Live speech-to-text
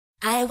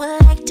I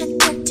would like to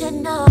get to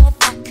know if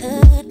I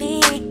could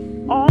be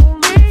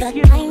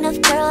the kind of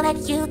girl that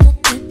you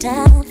could be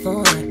down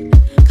for.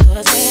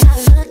 Cause when I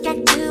look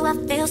at you, I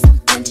feel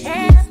something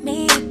tell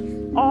me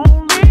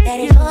that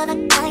you're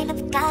the kind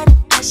of guy that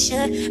I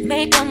should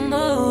make a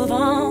move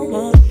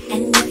on.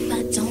 And if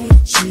I don't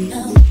let you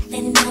know,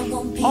 then I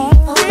won't be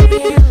for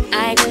you.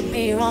 I could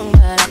be wrong,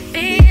 but I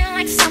feel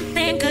like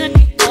something could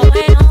be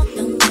going on.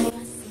 The more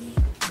I see,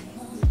 the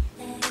more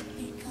that it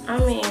becomes. I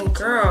mean,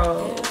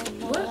 girl,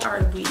 what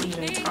are we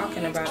even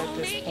talking about at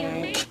this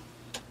point?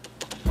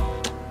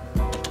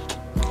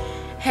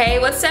 Hey,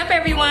 what's up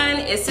everyone?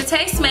 It's the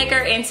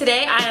Tastemaker, and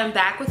today I am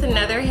back with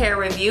another hair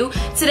review.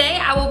 Today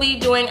I will be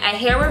doing a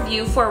hair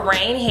review for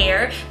REINE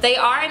Hair. They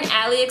are an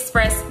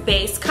AliExpress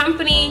based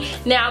company.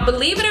 Now,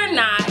 believe it or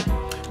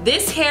not,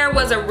 this hair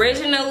was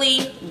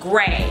originally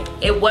gray.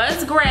 It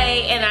was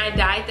gray and I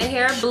dyed the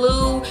hair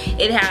blue.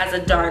 It has a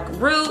dark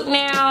root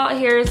now.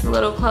 Here's a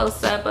little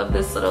close up of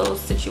this little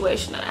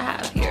situation that I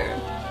have here.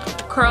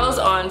 Curls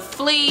on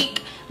fleek.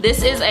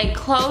 This is a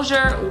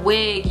closure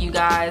wig, you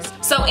guys.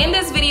 So in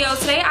this video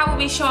today, I will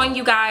be showing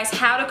you guys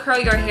how to curl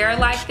your hair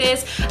like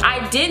this.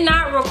 I did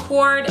not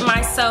record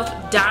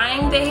myself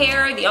dyeing the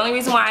hair. The only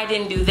reason why I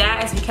didn't do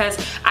that is because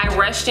I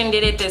rushed and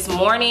did it this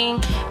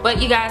morning.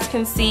 But you guys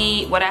can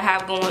see what I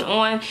have going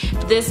on.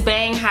 This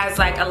bang has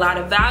like a lot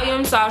of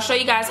volume, so I'll show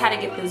you guys how to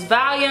get this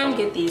volume,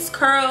 get these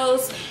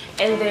curls,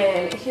 and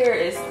then here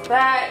is the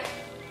back.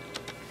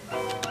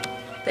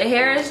 The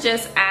hair is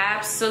just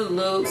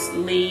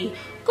absolutely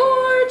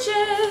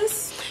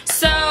gorgeous.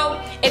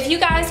 So if you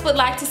guys would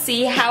like to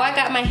see how I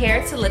got my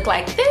hair to look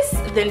like this,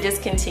 then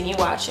just continue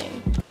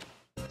watching.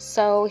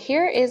 So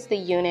here is the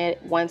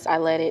unit once I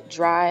let it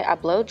dry. I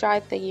blow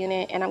dried the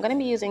unit and I'm going to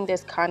be using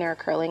this Conair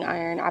curling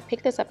iron. I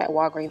picked this up at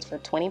Walgreens for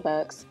 20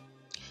 bucks.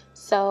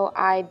 So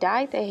I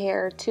dyed the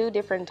hair two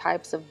different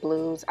types of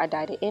blues. I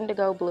dyed it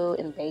indigo blue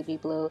and baby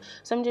blue.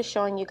 So I'm just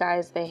showing you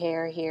guys the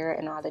hair here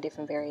and all the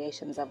different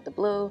variations of the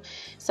blue.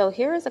 So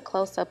here is a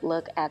close-up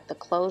look at the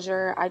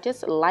closure. I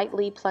just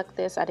lightly plucked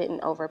this. I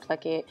didn't over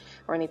pluck it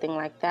or anything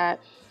like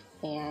that.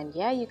 And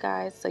yeah, you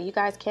guys, so you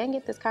guys can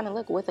get this kind of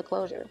look with a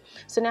closure.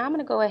 So now I'm going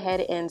to go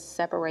ahead and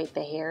separate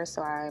the hair.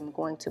 So I'm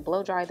going to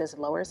blow dry this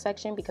lower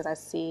section because I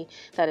see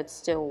that it's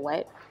still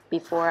wet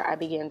before I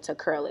begin to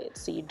curl it.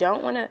 So you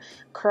don't want to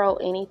curl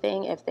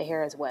anything if the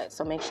hair is wet.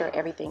 So make sure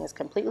everything is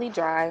completely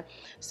dry.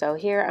 So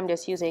here I'm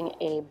just using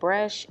a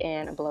brush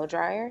and a blow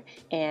dryer,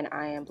 and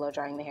I am blow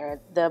drying the hair.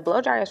 The blow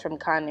dryer is from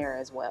Conair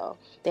as well.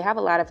 They have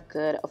a lot of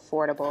good,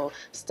 affordable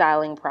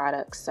styling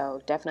products,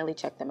 so definitely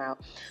check them out.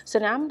 So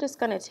now I'm just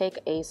going to take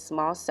a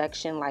small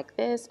section like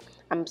this.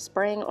 I'm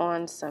spraying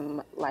on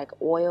some like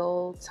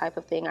oil type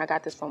of thing. I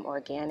got this from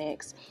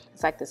Organics.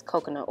 It's like this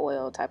coconut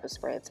oil type of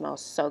spray. It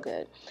smells so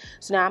good.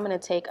 So now I'm going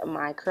to take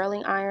my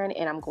curling iron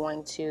and I'm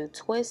going to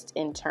twist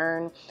and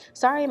turn.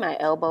 Sorry, my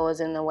elbow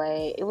is in the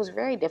way. It was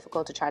very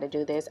difficult to try to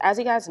do this. As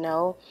you guys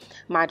know,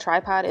 my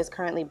tripod is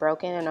currently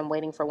broken and I'm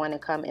waiting for one to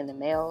come in the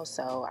mail.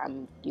 So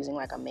I'm using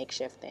like a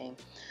makeshift thing.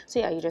 So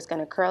yeah, you're just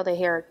going to curl the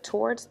hair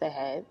towards the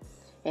head.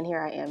 And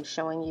here I am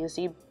showing you.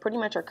 So you pretty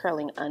much are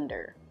curling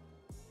under.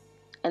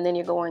 And then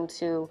you're going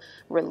to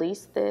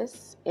release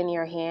this in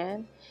your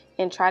hand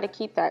and try to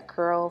keep that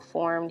curl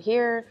formed.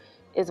 Here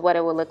is what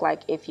it would look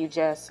like if you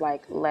just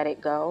like let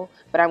it go.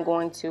 But I'm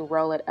going to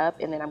roll it up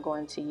and then I'm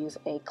going to use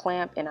a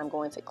clamp and I'm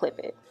going to clip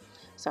it.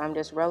 So I'm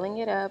just rolling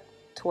it up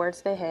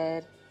towards the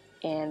head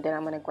and then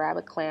I'm going to grab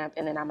a clamp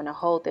and then I'm going to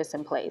hold this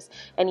in place.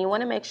 And you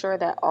want to make sure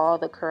that all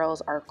the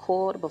curls are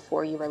cooled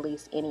before you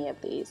release any of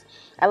these.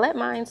 I let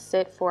mine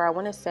sit for, I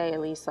want to say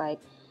at least like,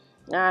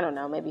 I don't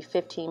know, maybe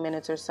 15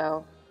 minutes or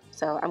so.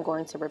 So I'm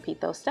going to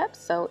repeat those steps,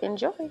 so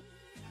enjoy.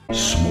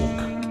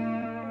 Smoke.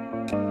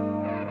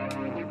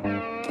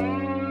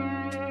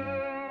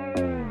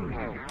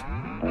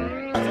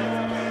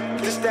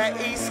 This that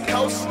East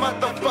Coast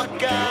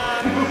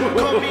motherfucker.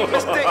 Call me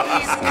Mr.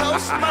 East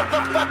Coast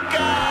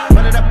motherfucker.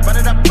 Run it up, run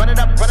it up, run it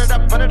up, run it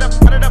up, run it up,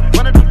 run it up,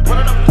 run it up, run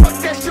it up.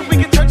 Fuck that shit, we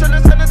can turn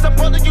the sentence up.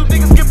 All of you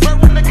niggas get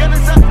burnt when the gun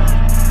is up.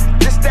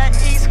 This that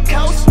East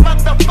Coast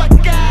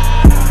motherfucker.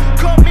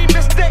 Call me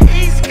Mr.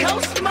 East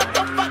Coast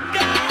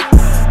motherfucker.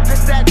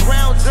 That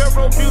ground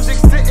zero music,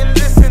 sit and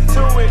listen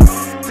to it.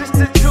 This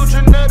the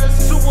children of the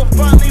sewer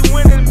finally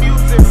winning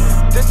music.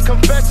 This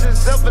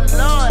confessions of a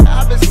Lord,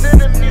 I've been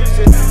sending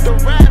music. The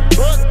rap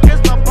book is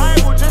my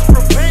Bible, just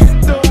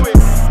repenting through it.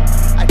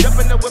 I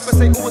jump in the whip and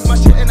say, ooh, it's my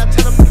shit, and I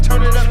tell them to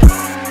turn it up.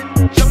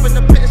 Jump in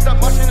the pit and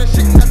start marching and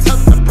shit, and I tell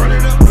them to burn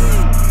it up.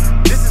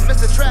 This is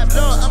Mr. Trap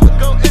Lord, I'ma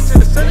go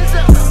into the sun is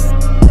up.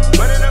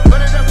 Run it up,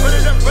 run it up, run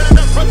it up, run it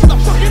up, run it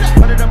up, fuck it up.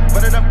 Run it up,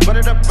 run it up, run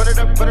it up, run it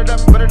up, run it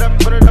up, run it up,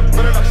 run it up,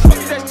 run it up.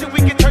 That shit, we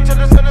can turn to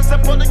the sun is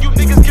up. All of you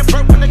niggas get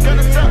burnt when the gun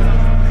is up.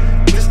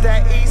 This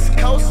that East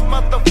Coast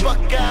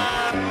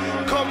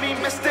motherfucker. Call me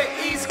Mr.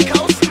 East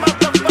Coast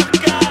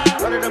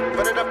motherfucker. Run it up,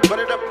 run it up, run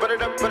it up, run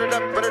it up, run it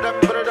up, run it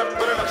up, run it up,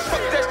 run it up.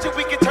 Fuck that shit,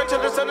 we can turn to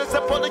the sun is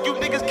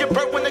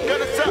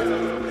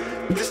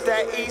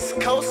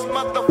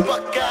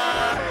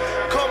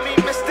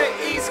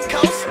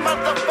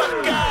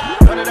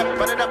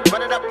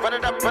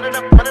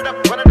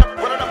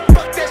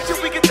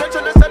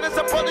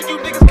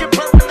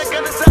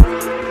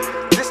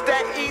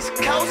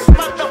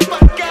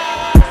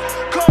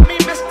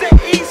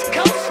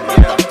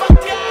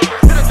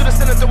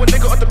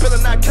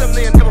kill them,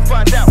 they'll never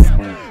find out.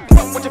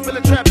 Fuck what you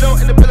feeling, trap low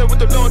in the pillar with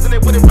the lords, and they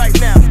with it right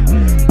now.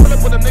 Pull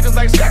up with them niggas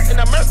like Scott, and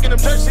I'm murking them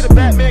church, see the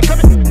bad man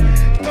coming.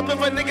 Dump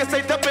if a nigga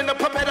say dump in the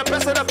pump, had the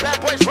best of the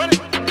bad boys running.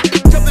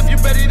 Dump if you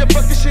ready to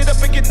fuck this shit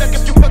up and get nuck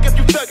if you fuck, if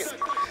you thug it.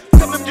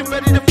 Dump if you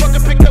ready to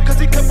fucking pick up, cause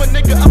he cut a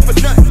nigga up for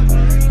nothing.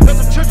 There's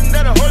some children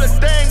that'll hold a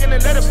thing and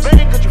then let it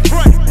bang cause you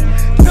front.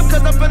 Dump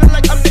cause I'm feeling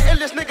like I'm the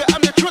illest nigga,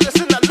 I'm the truest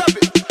and I love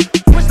it.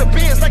 Push the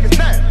beans like it's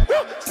nothing.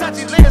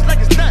 Sachi layers like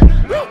it's nothing.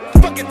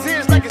 Fucking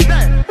tears like it's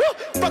nothing.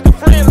 Fuck a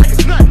friend like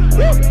it's nothing.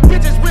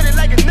 Bitches with it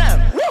like it's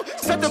nothing.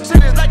 Set them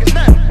titties like it's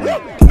nothing.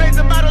 Make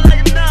the model like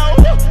it's now.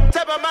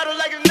 Tap my model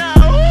like it's now.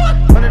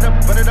 Run it up,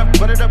 run it up,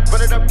 run it up,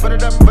 run it up, run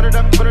it up, run it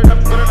up, run it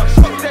up, run it up.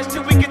 Fuck that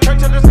shit, we get turned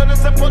to the sun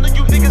and up. All of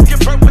you niggas get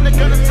burnt when the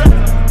gun is up.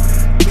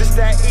 This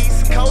that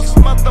East Coast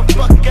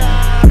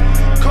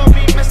motherfucker. Call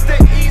me Mr.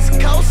 East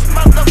Coast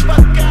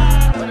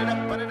motherfucker. Run it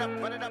up, run it up,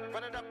 run it up,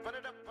 run it up, run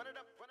it up, run it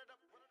up, run it up.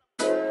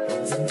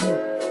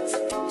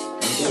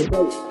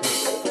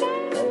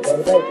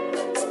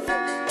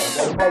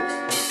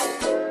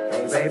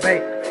 Hey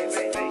baby,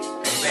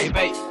 hey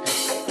baby,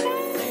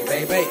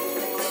 hey baby.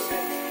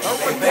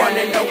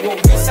 Wanna know what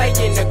we say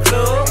in the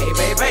club? Hey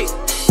baby,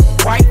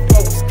 white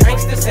folks,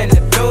 gangsters in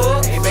the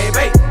dub. Hey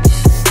baby,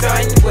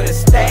 stun with a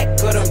stack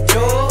of them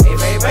drugs. Hey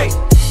baby,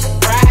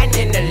 riding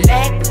in the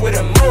lack with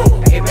a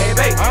move. Hey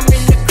baby, I'm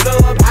in the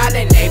club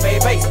hollering. Hey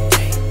baby,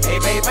 hey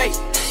baby,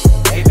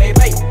 hey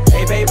baby,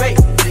 hey baby,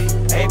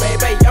 hey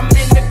baby, I'm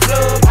in the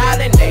club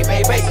hollering. Hey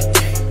baby,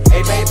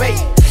 hey baby,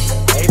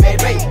 hey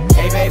baby,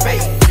 hey baby,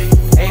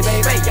 hey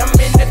baby, I'm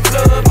in the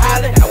club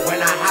hollering. Now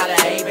when I holler,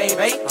 hey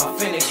baby, I'm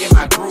finna get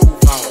my groove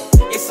on.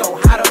 It's so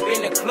hot up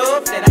in the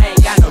club that I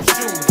ain't got no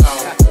shoes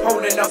on.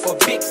 Holding up a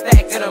big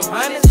stack of them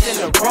hundreds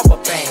in a rubber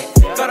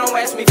band. So don't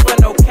ask me for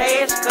no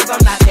cash, cause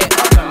I'm not that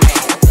other man.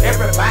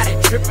 Everybody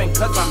tripping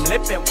cause I'm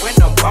lipping when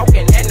I'm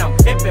walking, and I'm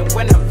pimping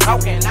when I'm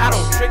talking. I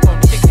don't trick on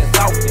chickens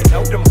often.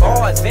 Know them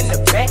boys in the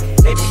back,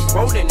 they be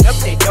rolling up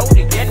they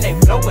doty, then they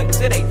blowing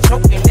till they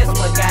choking. That's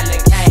what got the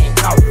cane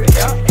coffee.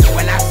 And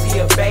when I see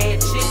a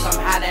bad chick,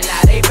 I'm hollering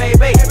out, hey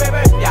baby,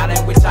 y'all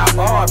ain't with y'all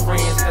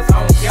boyfriends, cause I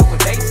don't care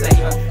what they say,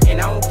 and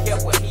I don't care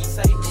what he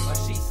say or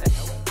she say.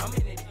 I'm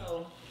in it.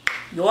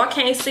 Y'all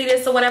can't see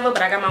this or whatever,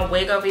 but I got my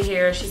wig over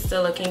here. She's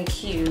still looking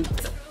cute.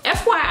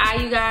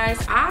 FYI, you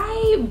guys,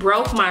 I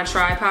broke my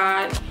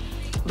tripod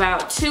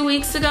about 2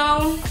 weeks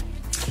ago.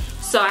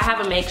 So I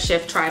have a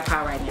makeshift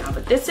tripod right now,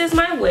 but this is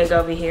my wig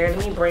over here.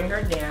 Let me bring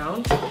her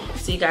down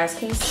so you guys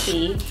can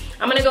see.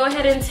 I'm gonna go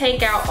ahead and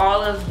take out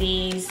all of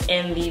these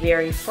in the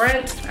very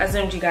front. I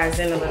zoomed you guys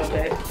in a little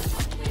bit.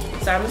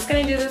 So I'm just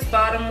gonna do this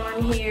bottom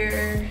one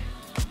here.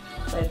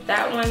 Let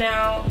that one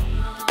out.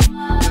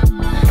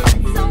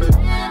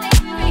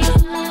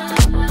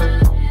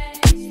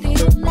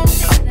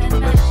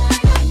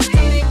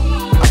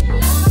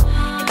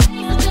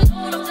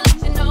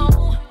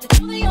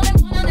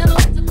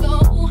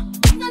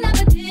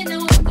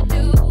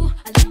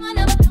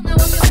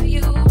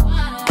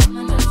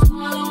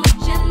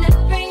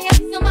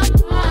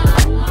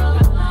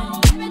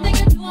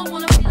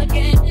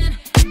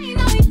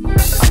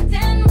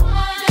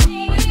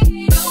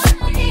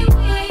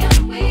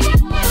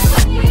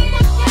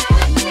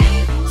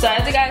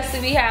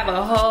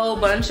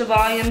 Of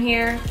volume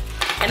here,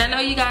 and I know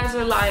you guys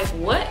are like,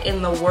 what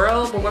in the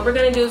world? But what we're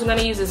gonna do is we're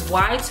gonna use this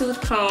wide tooth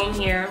comb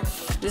here.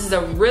 This is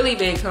a really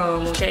big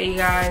comb, okay, you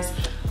guys.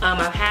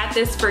 I've had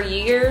this for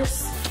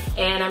years,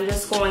 and I'm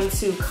just going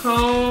to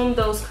comb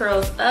those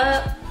curls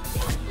up,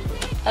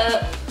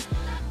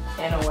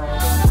 and away.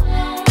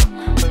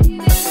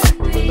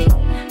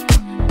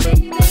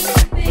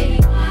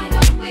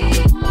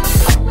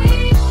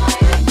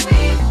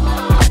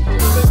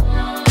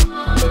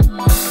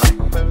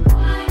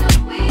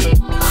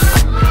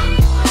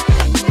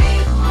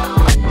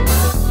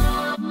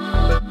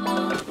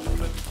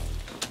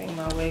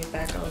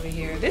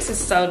 This is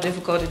so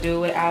difficult to do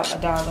without a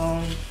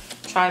doggone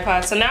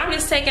tripod. So now I'm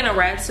just taking a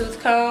rat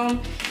tooth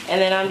comb,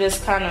 and then I'm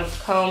just kind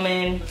of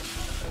combing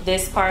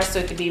this part so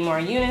it could be more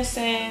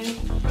unison.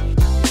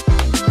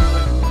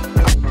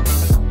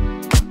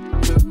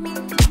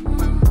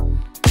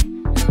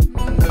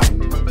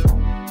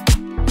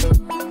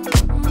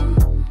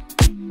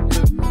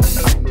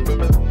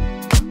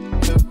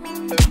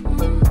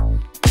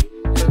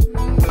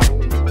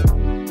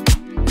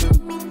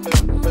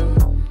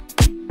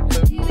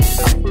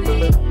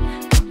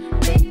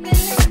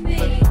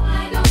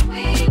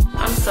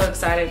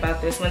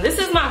 About this one. This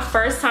is my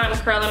first time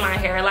curling my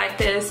hair like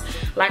this.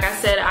 Like I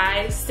said,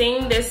 I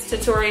seen this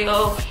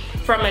tutorial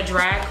from a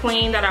drag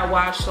queen that I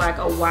watched like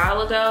a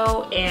while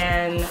ago,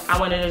 and I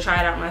wanted to try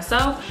it out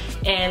myself.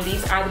 And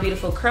these are the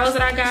beautiful curls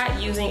that I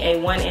got using a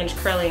 1-inch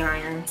curling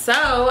iron.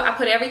 So I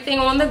put everything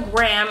on the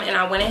gram, and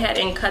I went ahead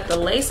and cut the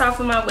lace off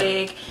of my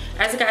wig.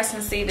 As you guys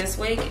can see, this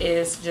wig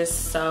is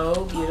just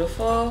so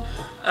beautiful.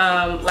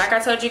 Like I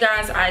told you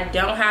guys, I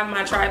don't have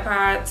my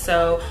tripod,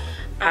 so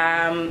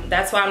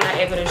that's why I'm not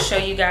able to show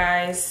you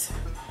guys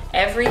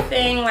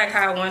everything like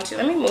how I want to.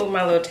 Let me move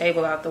my little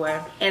table out the way.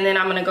 And then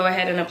I'm gonna go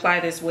ahead and apply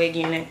this wig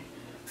unit.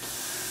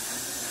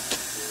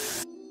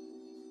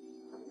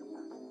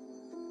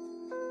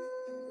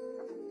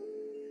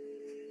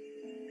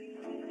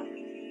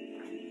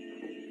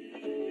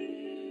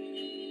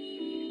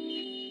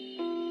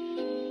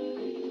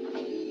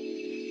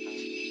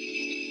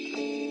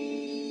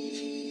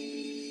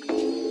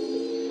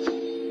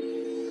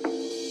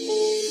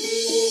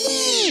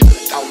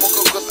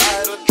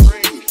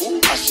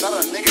 Not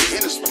a nigga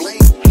in his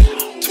spleen.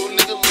 Two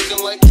niggas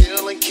looking like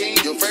Hill and King.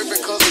 Your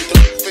favorite cousin,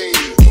 Dope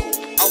Fiend.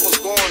 I was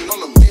going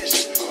on a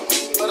mission.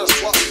 But I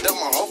swapped down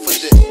my hoe for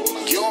that.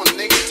 Your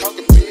nigga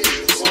talking big.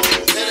 Tell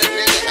that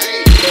nigga I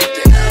ain't with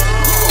that.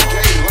 You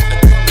okay like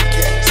the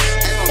cats.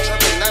 Ain't no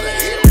jumping, not a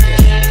hair.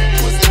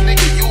 Pussy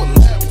nigga, you a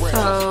lab rat.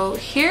 So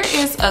here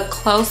is a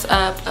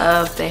close-up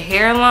of the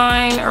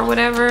hairline or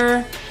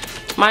whatever.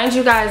 Mind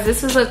you guys,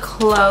 this is a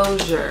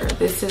closure.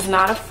 This is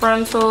not a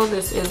frontal,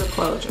 this is a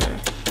closure.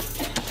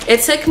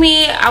 It took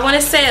me, I want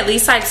to say at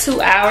least like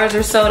 2 hours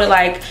or so to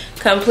like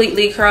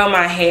completely curl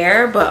my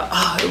hair, but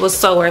oh, it was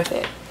so worth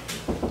it.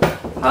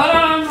 Hold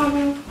on,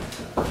 mommy.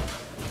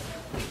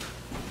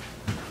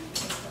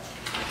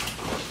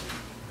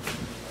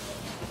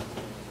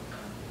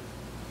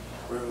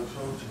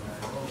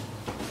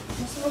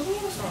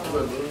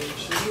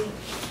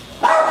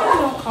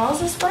 Calls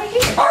this right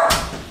here.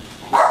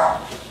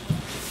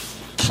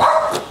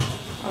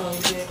 Oh,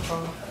 you did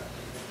call.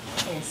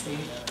 Can't see.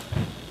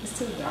 It's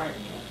too dark.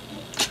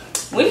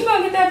 When you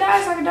gonna get that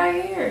dye so I can dye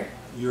your hair?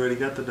 You already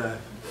got the dye.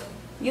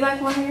 You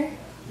like my hair?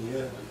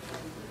 Yeah.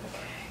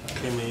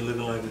 Came in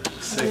looking like a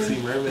sexy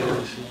mermaid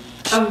and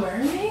shit. A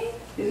mermaid?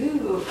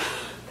 Ooh,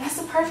 that's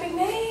the perfect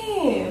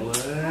name.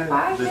 What? I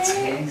like The it.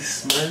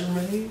 Taste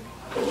Mermaid?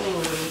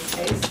 Ooh,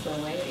 taste the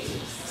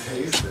waves.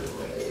 Taste the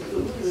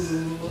waves.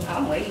 Ooh,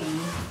 I'm waiting.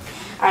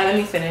 Alright, let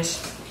me finish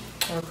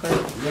real quick.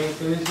 You ain't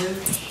finished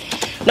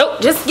yet? Nope,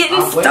 just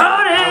getting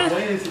started. I'm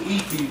waiting to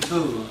eat for you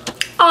too.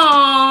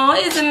 Aw,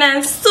 isn't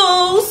that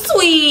so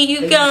sweet,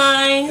 you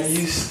guys? And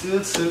you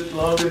still took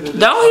longer than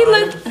Don't he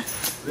look?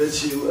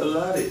 that you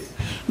allotted.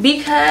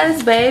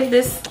 Because, babe,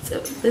 this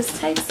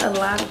takes a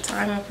lot of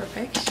time and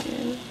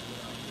perfection.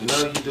 No,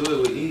 you do it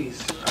with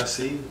ease. I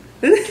see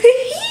you.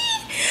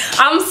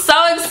 I'm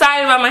so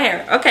excited about my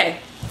hair. Okay,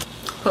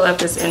 pull up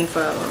this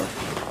info.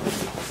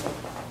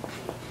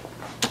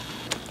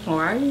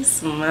 Why are you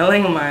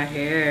smelling my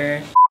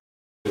hair?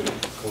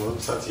 Come on,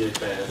 talk to your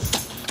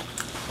fans.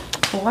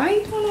 Why are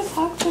you gonna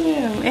talk to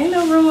them? Ain't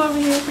no room over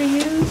here for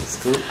you.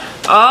 Scoop.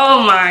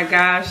 Oh my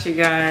gosh, you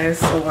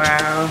guys.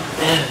 Wow.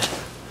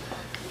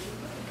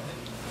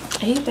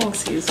 He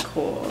thinks he's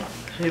cool.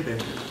 Hey,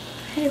 baby.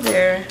 Hey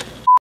there.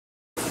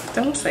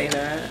 Don't say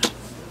that.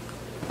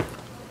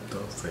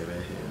 Don't say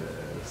that here,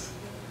 ass.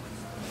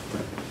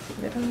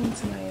 They don't need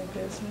to know your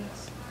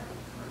business.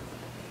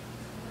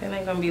 Then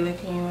they're gonna be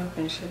looking you up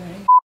and shit,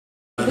 right?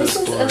 This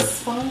is a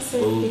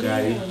sponsored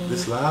video.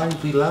 This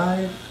live? We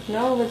live?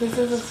 No, but this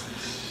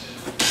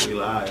is We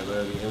live,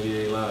 baby.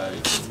 NBA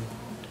live.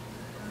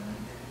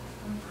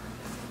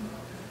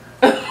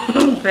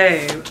 a...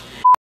 Babe.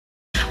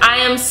 I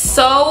am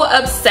so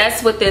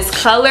obsessed with this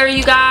color,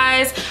 you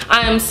guys.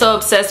 I am so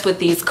obsessed with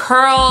these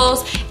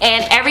curls,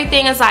 and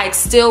everything is like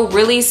still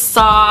really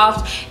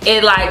soft.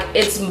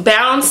 It's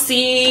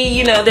bouncy,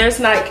 you know, there's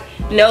like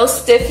no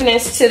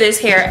stiffness to this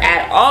hair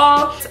at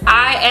all.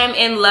 I am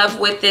in love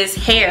with this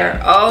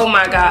hair. Oh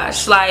my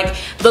gosh, like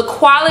the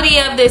quality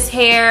of this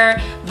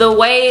hair, the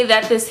way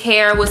that this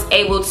hair was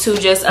able to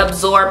just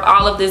absorb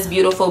all of this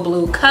beautiful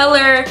blue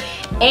color,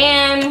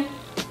 and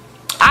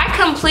I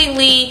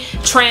completely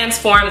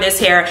transformed this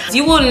hair.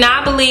 You will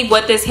not believe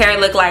what this hair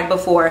looked like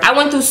before. I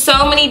went through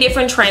so many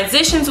different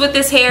transitions with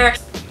this hair.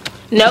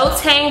 No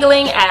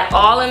tangling at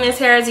all in this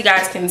hair, as you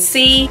guys can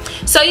see.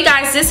 So you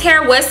guys, this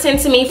hair was sent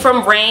to me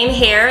from REINE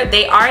Hair.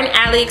 They are an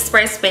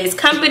AliExpress based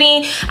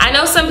company. I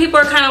know some people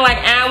are kind of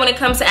like, when it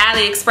comes to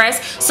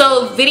AliExpress.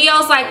 So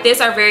videos like this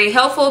are very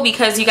helpful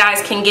because you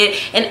guys can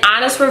get an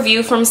honest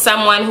review from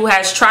someone who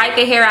has tried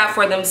the hair out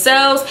for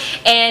themselves.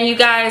 And you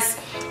guys,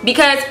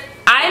 because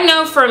I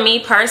know for me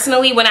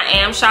personally, when I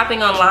am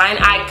shopping online,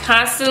 I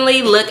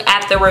constantly look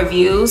at the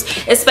reviews,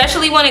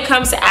 especially when it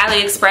comes to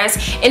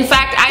AliExpress. In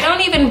fact, I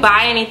don't even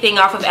buy anything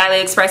off of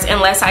AliExpress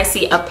unless I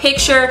see a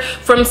picture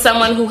from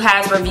someone who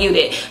has reviewed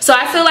it. So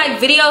I feel like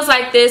videos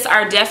like this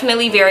are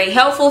definitely very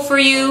helpful for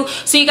you,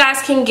 so you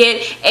guys can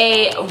get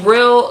a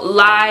real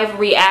live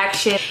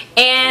reaction.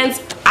 And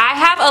I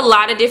have a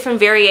lot of different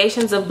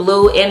variations of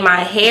blue in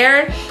my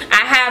hair.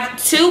 I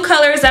have two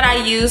colors that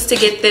I use to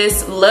get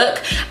this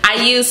look. I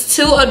use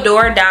two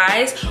Adore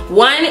dyes.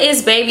 One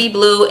is baby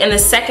blue and the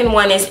second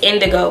one is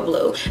indigo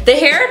blue. The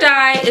hair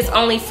dye is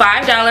only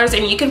 $5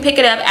 and you can pick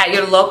it up at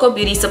your local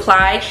beauty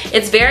supply.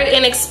 It's very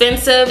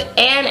inexpensive,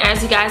 and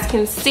as you guys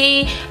can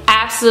see,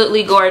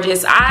 absolutely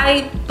gorgeous.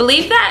 I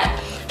believe that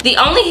the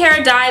only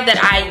hair dye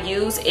that I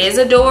use is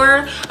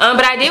Adore,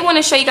 but I did want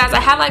to show you guys, I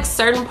have like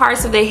certain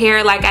parts of the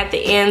hair, like at the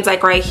ends,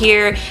 like right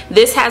here.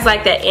 This has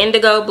like that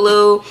indigo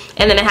blue,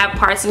 and then I have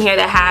parts in here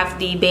that have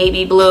the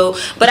baby blue.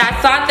 But I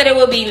thought that it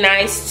would be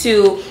nice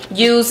to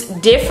use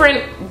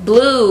different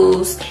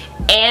blues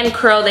and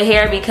curl the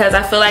hair because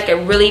I feel like it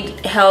really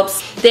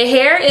helps. The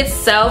hair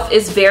itself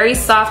is very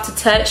soft to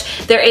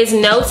touch. There is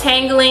no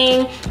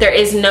tangling, there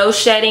is no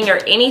shedding or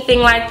anything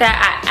like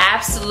that. I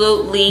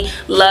absolutely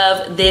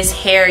love this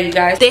hair, you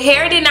guys. The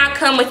hair did not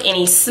come with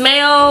any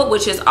smell,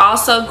 which is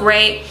also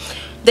great.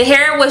 The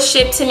hair was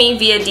shipped to me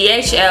via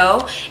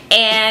DHL,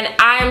 and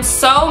I'm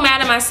so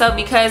mad at myself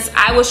because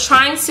I was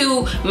trying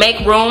to make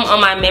room on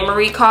my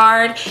memory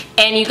card,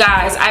 and you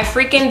guys, I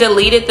freaking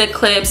deleted the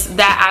clips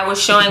that I was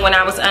showing when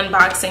I was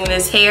unboxing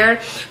this hair.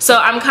 So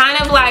I'm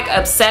kind of like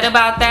upset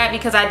about that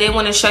because I did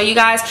want to show you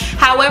guys.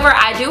 However,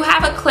 I do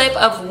have a clip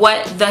of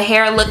what the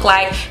hair looked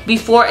like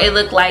before it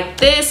looked like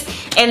this,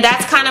 and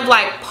that's kind of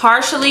like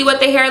partially what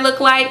the hair looked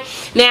like.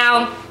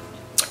 Now,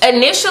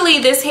 initially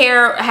this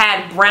hair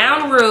had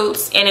brown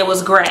roots and it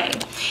was gray,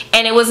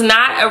 and it was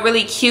not a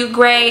really cute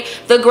gray.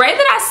 The gray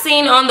that I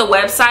seen on the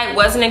website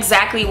wasn't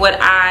exactly what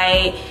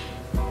I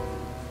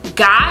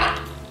got.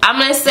 I'm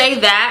gonna say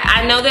that.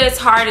 I know that it's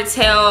hard to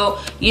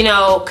tell, you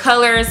know,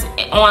 colors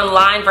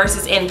online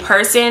versus in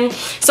person,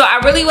 so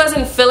I really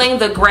wasn't feeling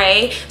the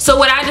gray. So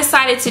what I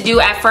decided to do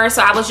at first,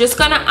 so I was just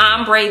gonna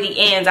ombre the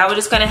ends. I was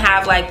just gonna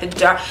have like the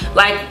dark,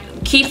 like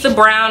keep the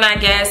brown, I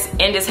guess,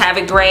 and just have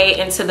it gray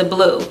into the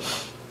blue.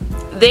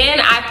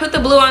 Then I put the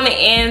blue on the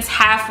ends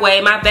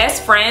halfway. My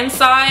best friend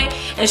saw it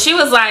and she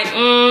was like,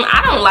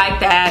 I don't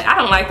like that. I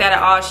don't like that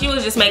at all. She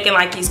was just making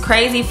like these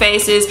crazy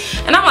faces,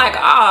 and I'm like,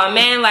 oh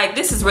man, like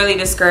this is really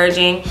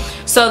discouraging.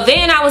 So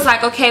then I was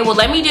like, okay, well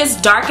let me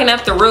just darken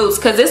up the roots,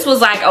 because this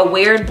was like a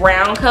weird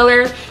brown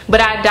color,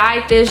 but I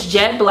dyed this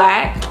jet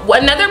black.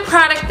 Another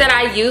product that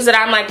I use that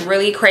I'm like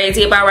really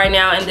crazy about right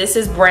now, and this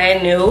is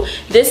brand new.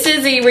 This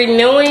is the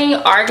Renewing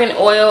Argan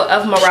Oil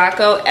of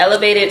Morocco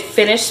Elevated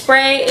Finish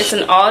Spray. It's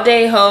an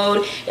all-day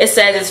hold. It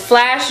says it's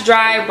flash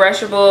dry,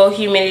 brushable,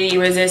 humidity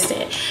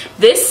resistant.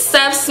 This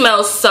stuff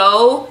smells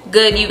so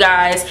good, you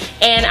guys.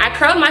 And I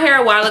curled my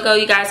hair a while ago.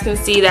 You guys can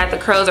see that the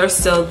curls are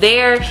still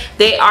there.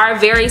 They are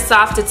very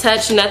soft to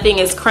touch. Nothing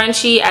is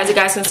crunchy. As you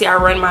guys can see, I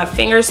run my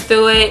fingers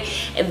through it.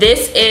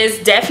 This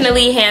is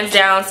definitely hands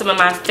down some of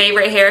my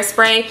favorite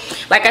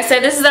hairspray. Like I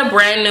said, this is a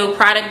brand new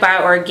product by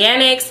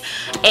Organics,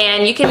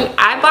 and you can,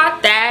 I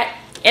bought that.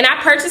 And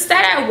I purchased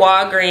that at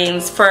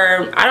Walgreens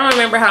for, I don't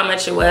remember how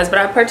much it was, but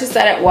I purchased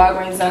that at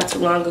Walgreens not too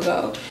long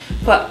ago.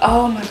 But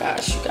oh my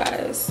gosh, you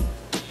guys.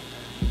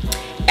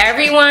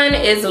 Everyone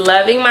is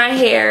loving my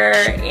hair,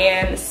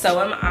 and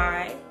so am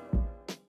I.